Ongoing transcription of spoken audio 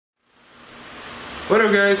What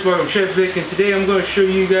up guys, welcome to Chef Vic, and today I'm going to show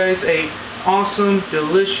you guys a awesome,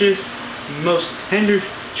 delicious, most tender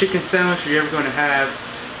chicken sandwich you're ever going to have.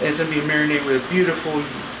 And it's going to be marinated with a beautiful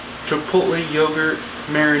chipotle yogurt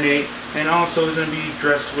marinade, and also it's going to be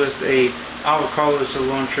dressed with a avocado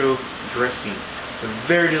cilantro dressing. It's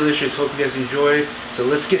very delicious. Hope you guys enjoy. So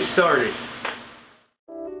let's get started.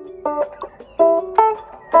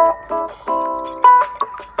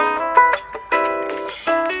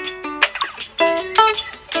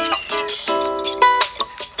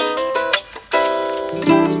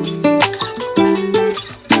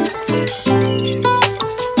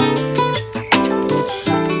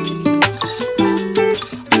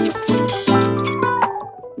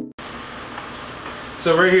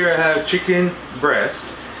 So right here I have chicken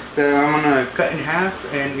breast that I'm going to cut in half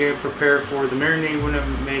and get prepared for the marinade we're going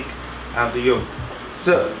to make out of the yolk.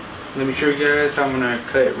 So let me show you guys how I'm going to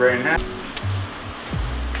cut it right in half.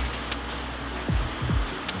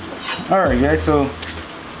 Alright guys, so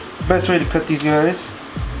best way to cut these guys,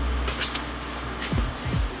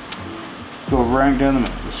 let's go right down the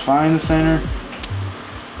middle. Just find the center,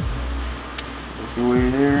 work your way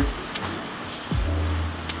there.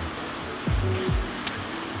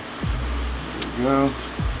 Go.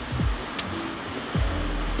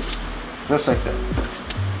 Just like that.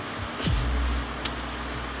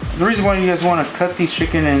 The reason why you guys want to cut these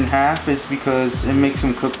chicken in half is because it makes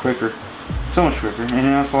them cook quicker, so much quicker, and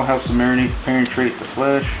it also helps the marinade penetrate the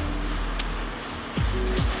flesh.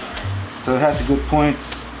 So it has good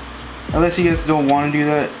points. Unless you guys don't want to do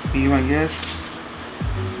that, be my guess.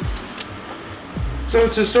 So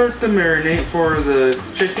to start the marinade for the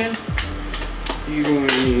chicken, you're going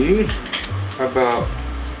to need about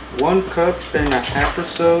 1.5 cups or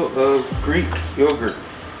so of Greek yogurt.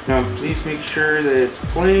 Now please make sure that it's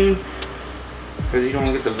plain, because you don't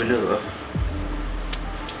want to get the vanilla.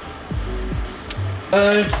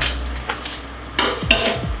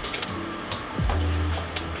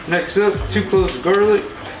 Next up, 2 cloves of garlic,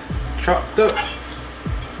 chopped up.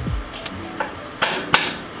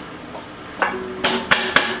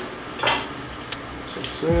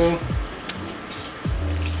 So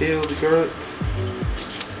peel the garlic.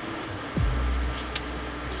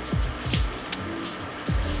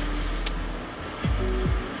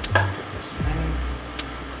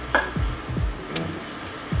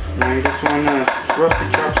 Now you just want to roughly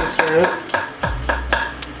chop this guy up.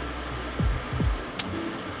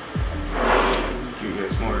 Give you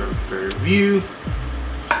guys more of a better view.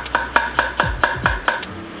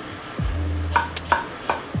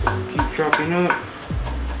 So keep chopping up.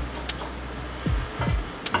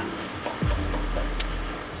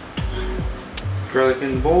 Garlic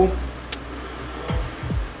in the bowl.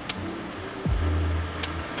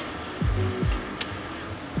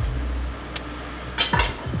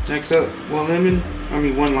 Next up, 1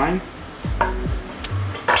 lime.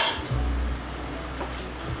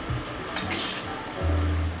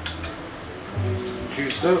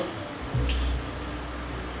 Juiced up.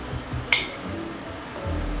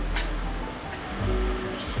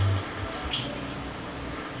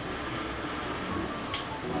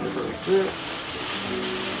 Just like that.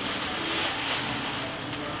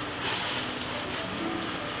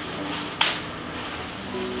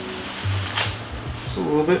 Just a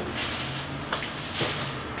little bit.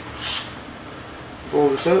 Roll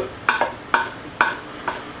this up.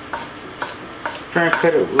 Try and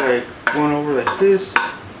cut it like one over like this.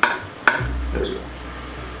 There we go.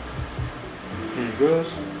 And it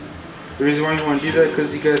goes. The reason why you want to do that is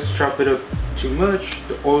because you guys chop it up too much,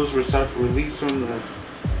 the oils will start to release from the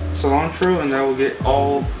cilantro, and that will get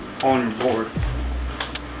all on your board.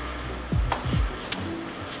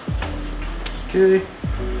 Okay.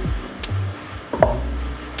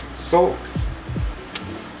 Salt.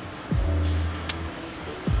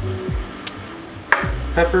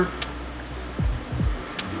 Pepper.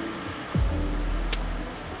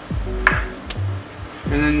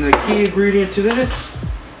 And then the key ingredient to this,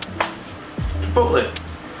 chipotle.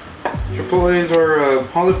 Chipotles are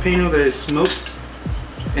jalapeno that is smoked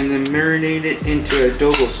and then marinated into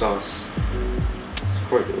adobo sauce. It's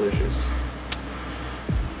quite delicious.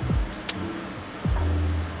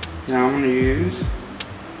 Now I'm going to use,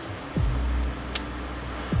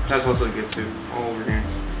 that's also good too, all over your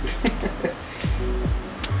hands.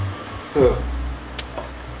 So,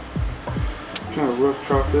 kind of rough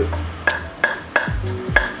chop it.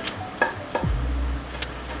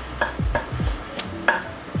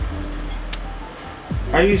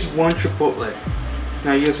 I use 1 chipotle.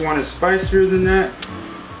 Now you guys want it spicier than that,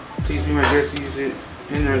 please be my guest, use it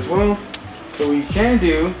in there as well. So what you can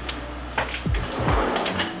do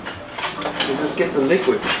is just get the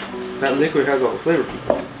liquid. that liquid has all the flavor.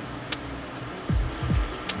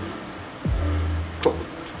 Couple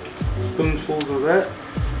spoonfuls of that.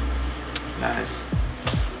 Nice.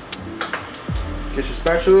 Get your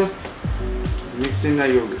spatula. Mix in that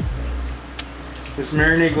yogurt. This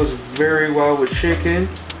marinade goes very well with chicken.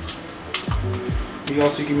 You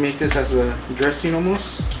also can make this as a dressing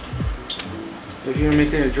almost. If you're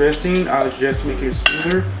making a dressing, I would just make it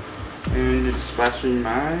smoother and just splash in my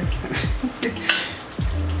eye.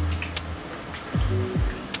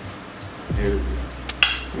 There we go.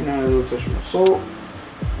 And now a little touch of salt.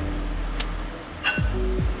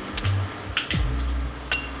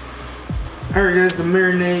 Alright guys, the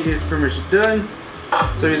marinade is pretty much done.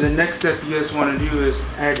 So the next step you guys want to do is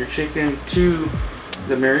add your chicken to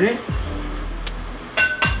the marinade.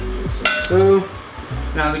 Just like so.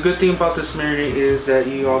 Now the good thing about this marinade is that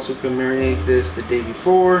you also can marinate this the day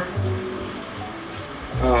before.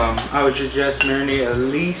 I would suggest marinate at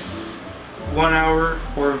least 1 hour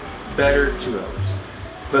or better 2 hours.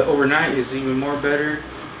 But overnight is even more better.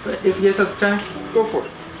 But if you guys have the time, go for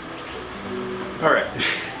it. Alright.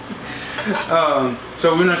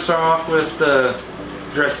 So we're gonna start off with the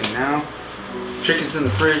dressing now. Chicken's in the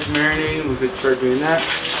fridge marinating, we could start doing that.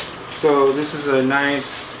 So this is a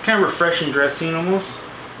nice, kind of refreshing dressing almost,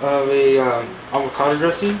 of a avocado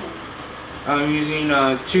dressing. I'm using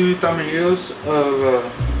 2 tomatillos of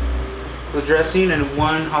the dressing and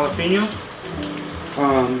 1 jalapeno.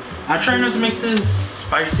 I try not to make this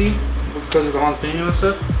spicy because of the jalapeno and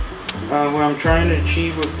stuff. What I'm trying to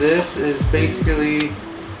achieve with this is basically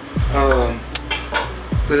so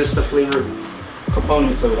this is the flavor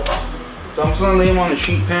components of it. So I'm just gonna lay them on a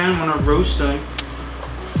sheet pan. I'm gonna roast them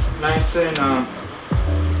nice and a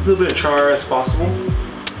little bit of char as possible.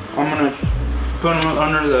 I'm gonna put them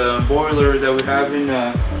under the boiler that we have in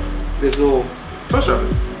this little toaster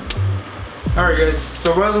oven. Alright guys,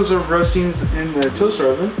 so while those are roasting in the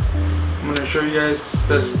toaster oven, I'm gonna show you guys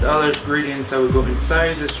the other ingredients that would go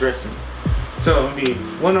inside this dressing. So it'll be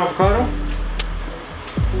 1 avocado.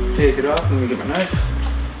 Take it off, let me get my knife.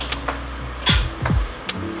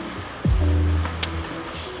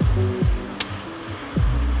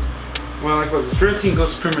 What I like about this dressing,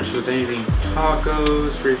 goes pretty much with anything.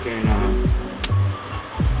 Tacos, freaking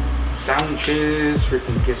sandwiches,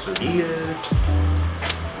 freaking quesadilla,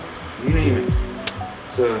 you name it.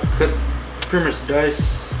 So cut, pretty much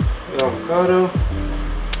dice the avocado.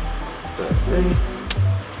 That's that thing.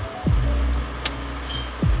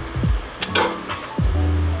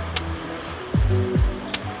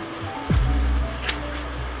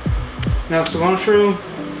 Now cilantro,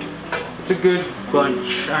 it's a good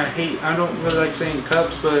bunch. I don't really like saying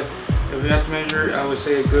cups, but if we have to measure, I would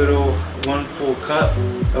say a good old 1 full cup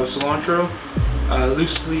of cilantro,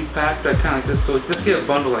 loosely packed. I kind of like this, so just get a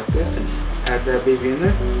bundle like this and just add that baby in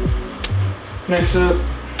there. Next up,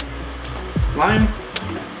 lime,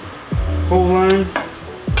 whole lime,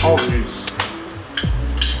 olive juice.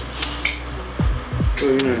 So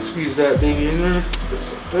you're gonna squeeze that baby in there,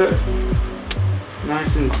 just like that.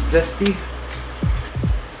 Nice and zesty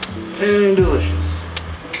and delicious.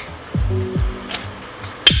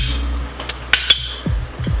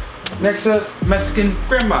 Next up, Mexican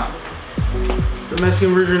crema. It's a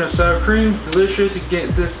Mexican version of sour cream. Delicious. You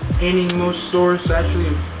get this any most stores.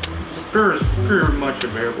 Actually, it's pretty much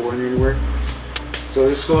available anywhere. So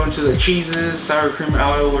let's go into the cheeses, sour cream,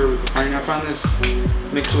 oil, where we can find. I found this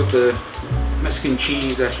mixed with the Mexican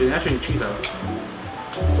cheese. Actually cheese oil.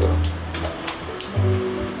 So,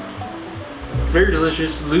 very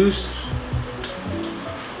delicious, loose.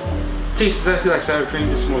 Tastes exactly like sour cream,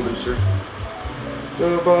 just more looser.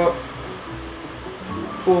 So about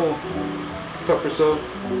full cup or so.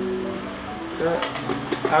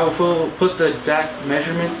 I will put the exact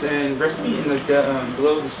measurements and recipe in the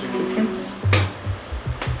below the description.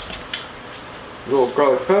 A little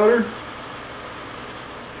garlic powder.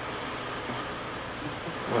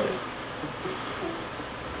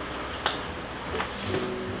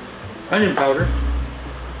 Onion powder,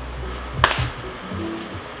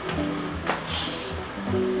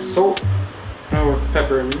 salt, or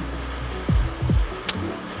pepper, and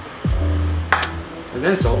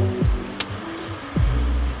then salt.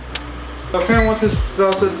 I kind of want this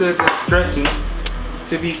salsa this dressing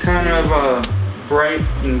to be kind of bright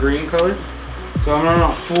and green color. So I'm not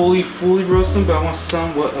gonna fully roast them, but I want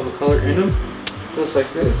somewhat of a color in them, just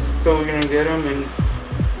like this. So we're gonna get them and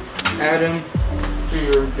add them to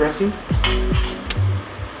your dressing,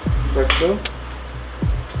 like so.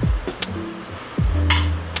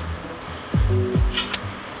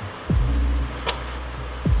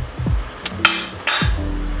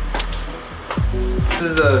 This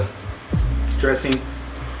is a dressing.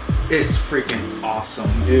 It's freaking awesome,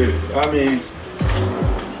 dude. I mean,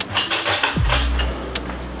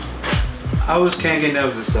 I just can't get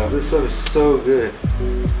enough of this stuff. This stuff is so good.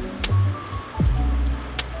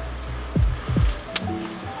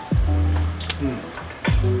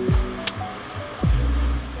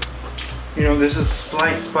 You know, there's a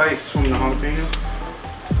slight spice from the jalapeno,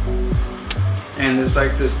 and it's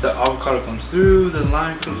like this. The avocado comes through, the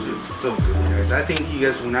lime comes through. It's so good, guys. I think you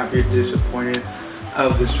guys will not be disappointed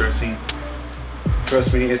of this dressing.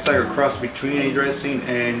 Trust me, it's like a cross between a dressing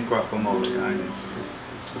and guacamole.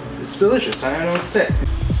 It's delicious. I don't know what to say.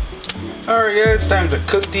 Alright guys, it's time to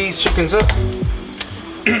cook these chickens up.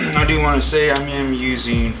 I do want to say I am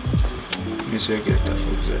using, let me see if I get that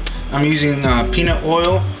focus. I'm using peanut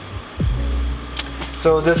oil.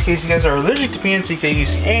 So in this case, you guys are allergic to peanuts, you can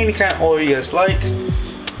use any kind of oil you guys like.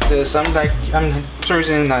 This I'm sort of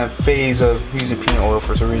in the phase of using peanut oil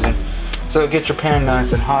for some reason. So get your pan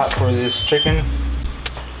nice and hot for this chicken.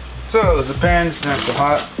 So the pan is nice and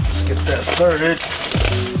hot. Let's get that started.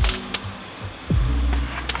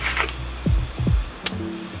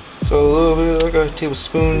 So a little bit, like a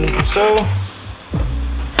tablespoon or so.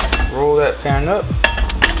 Roll that pan up.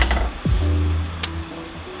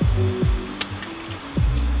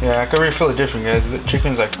 Yeah, I can really feel the difference, guys. The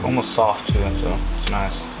chicken's like almost soft too, so it's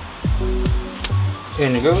nice.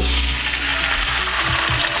 In it goes.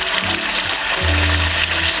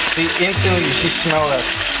 See, instantly you smell that.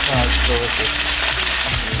 It's delicious.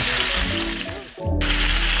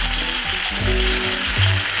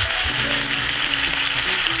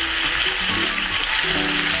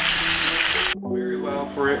 Very well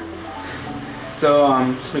for it. So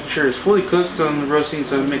just make sure it's fully cooked, so I'm roasting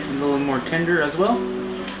so it makes it a little more tender as well.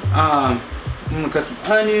 I'm gonna cut some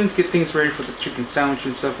onions, get things ready for the chicken sandwich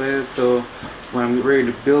and stuff like that. So when I'm ready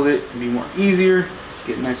to build it, it'll be more easier. Just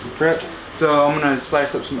get nice and prepped. So I'm gonna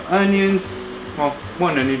slice up some onions. Well,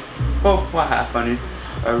 one onion. Well, half onion.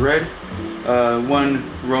 Red. One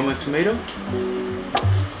Roma tomato.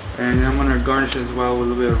 And I'm gonna garnish as well with a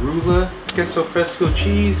little bit of arugula, queso fresco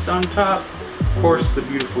cheese on top. Of course, the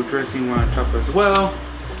beautiful dressing on top as well.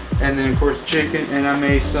 And then of course chicken. And I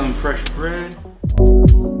made some fresh bread.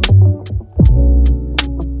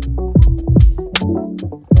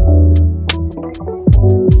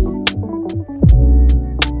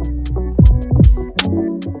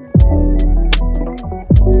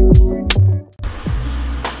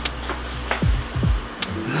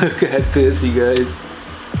 Look at this, you guys.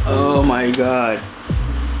 Oh my god.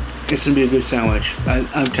 It's gonna be a good sandwich.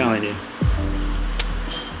 I'm telling you.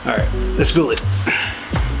 Alright, let's build it.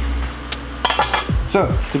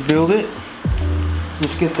 So, to build it,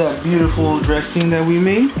 let's get that beautiful dressing that we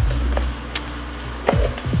made.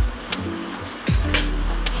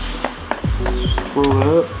 Just roll it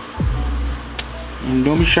up. And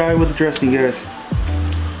don't be shy with the dressing, guys.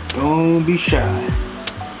 Don't be shy.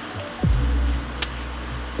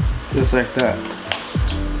 Just like that.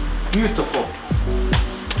 Beautiful.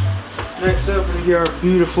 Next up, we're gonna get our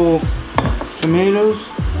beautiful tomatoes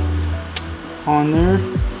on there.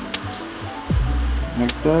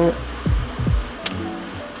 Like that.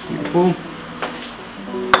 Beautiful.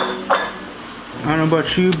 I don't know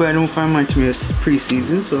about you, but I don't find my tomatoes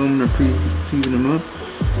pre-seasoned, so I'm gonna pre-season them up.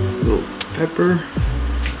 A little pepper.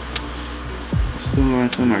 Still on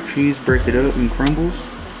some of our cheese, break it up in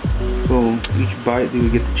crumbles. So each bite we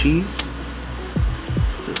get the cheese.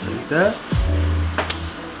 Just like that.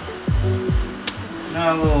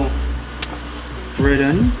 Now a little red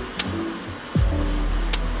onion.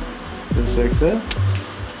 Just like that.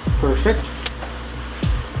 Perfect.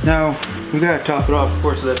 Now we gotta top it off, of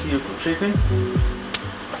course, with that beautiful chicken.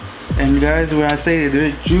 And guys, when I say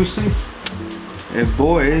they're juicy,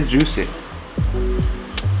 boy, it's juicy.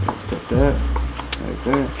 Cut that, like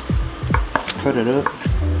that. Just cut it up.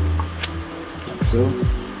 So,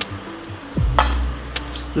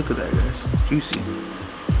 just look at that, guys. Juicy.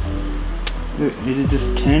 Look, it's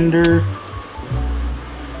just tender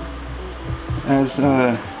as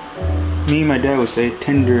me and my dad would say,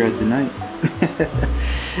 tender as the night.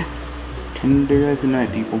 It's tender as the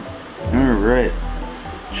night, people. Alright.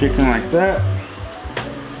 Chicken like that.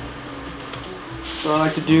 So I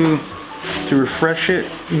like to do to refresh it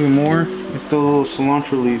even more is throw little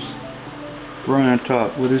cilantro leaves right on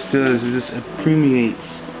top. What this does is this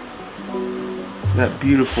permeates that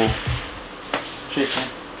beautiful chicken.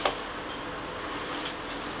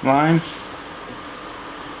 Lime.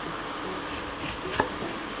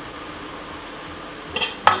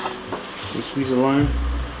 A squeeze of lime.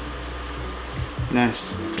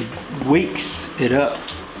 Nice. It wakes it up.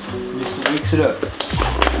 Just wakes it up.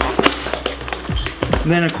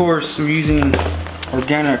 And then of course we're using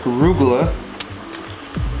organic arugula,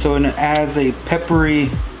 so it adds a peppery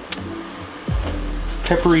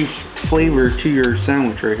flavor to your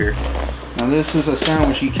sandwich right here. Now this is a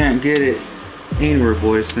sandwich you can't get it anywhere,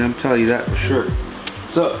 boys, and I'm telling you that for sure.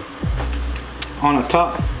 So on the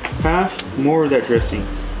top half, more of that dressing.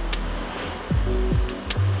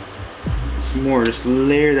 Some more, just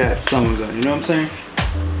layer that stomach on, you know what I'm saying?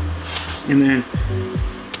 And then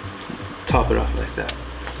top it off like that.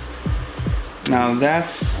 Now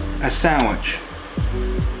that's a sandwich.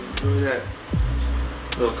 Do that.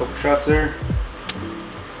 Little couple shots there.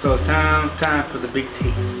 So it's time for the big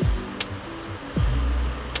taste.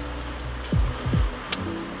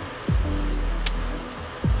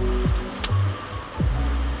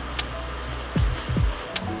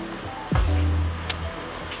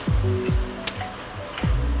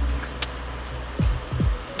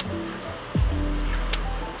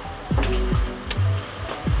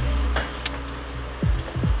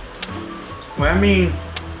 Well, I mean,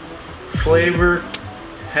 flavor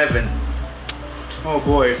heaven. Oh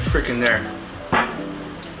boy, it's freaking there.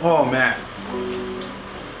 Oh man.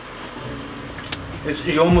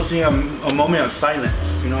 You almost need a moment of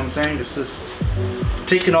silence, you know what I'm saying? Just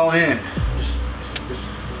take it all in. Just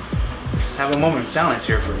have a moment of silence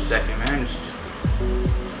here for a second, man.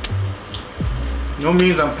 No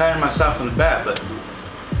means I'm patting myself on the back, but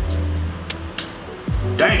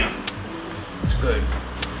damn, it's good.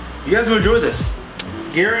 You guys will enjoy this,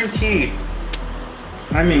 guaranteed.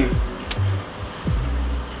 I mean,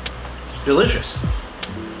 it's delicious.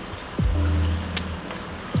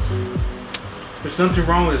 There's nothing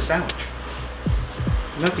wrong with a sandwich.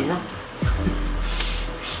 Nothing wrong.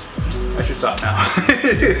 I should stop now.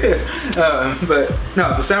 But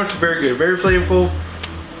no, the sandwich is very good, very flavorful.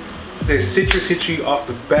 The citrus hits you off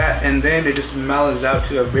the bat, and then it just mellows out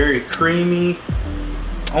to a very creamy,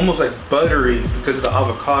 almost like buttery because of the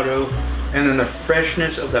avocado, and then the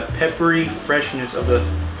freshness of the peppery freshness of the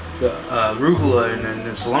arugula, and then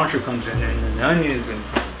the cilantro comes in, and the onions, and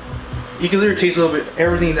you can literally taste a little bit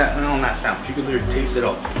everything that on that sandwich. You can literally taste it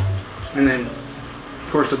all. And then of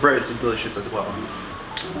course the bread is delicious as well.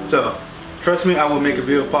 So trust me, I will make a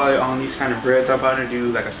video probably on these kind of breads. I'll probably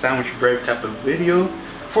do like a sandwich bread type of video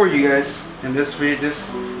for you guys. And this bread right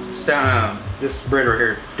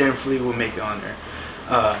here definitely will make it on there.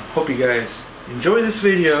 Hope you guys enjoy this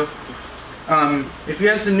video. If you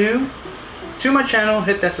guys are new to my channel,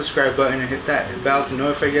 hit that subscribe button and hit that bell to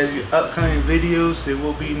notify you guys of upcoming videos. There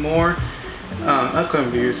will be more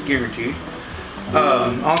upcoming videos, guaranteed.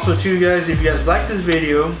 Also too, guys, if you guys like this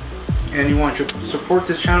video and you want to support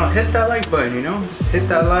this channel, hit that like button, you know, just hit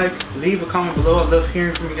that like, leave a comment below. I love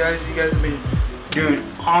hearing from you guys. You guys have been doing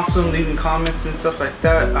awesome, leaving comments and stuff like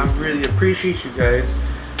that. I really appreciate you guys.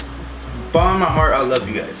 Bottom of my heart, I love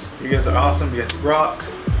you guys. You guys are awesome. You guys rock.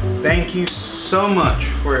 Thank you so much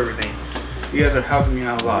for everything. You guys are helping me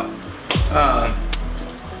out a lot.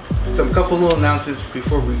 Some couple little announcements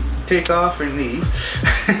before we take off and leave.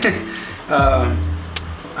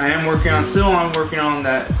 I am working on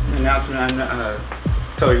that announcement I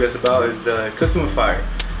told you guys about, is cooking with fire.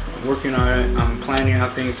 I'm working on it. I'm planning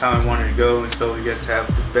out things how I want it to go, and so you guys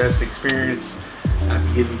have the best experience I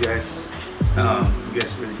can give you guys. You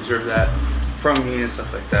guys really deserve that from me and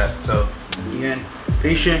stuff like that. So again,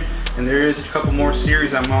 patient, and there is a couple more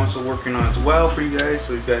series I'm also working on as well for you guys,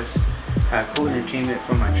 so you guys have cool entertainment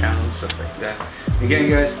from my channel and stuff like that. Again,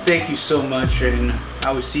 guys, thank you so much, and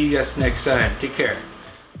I will see you guys next time. Take care.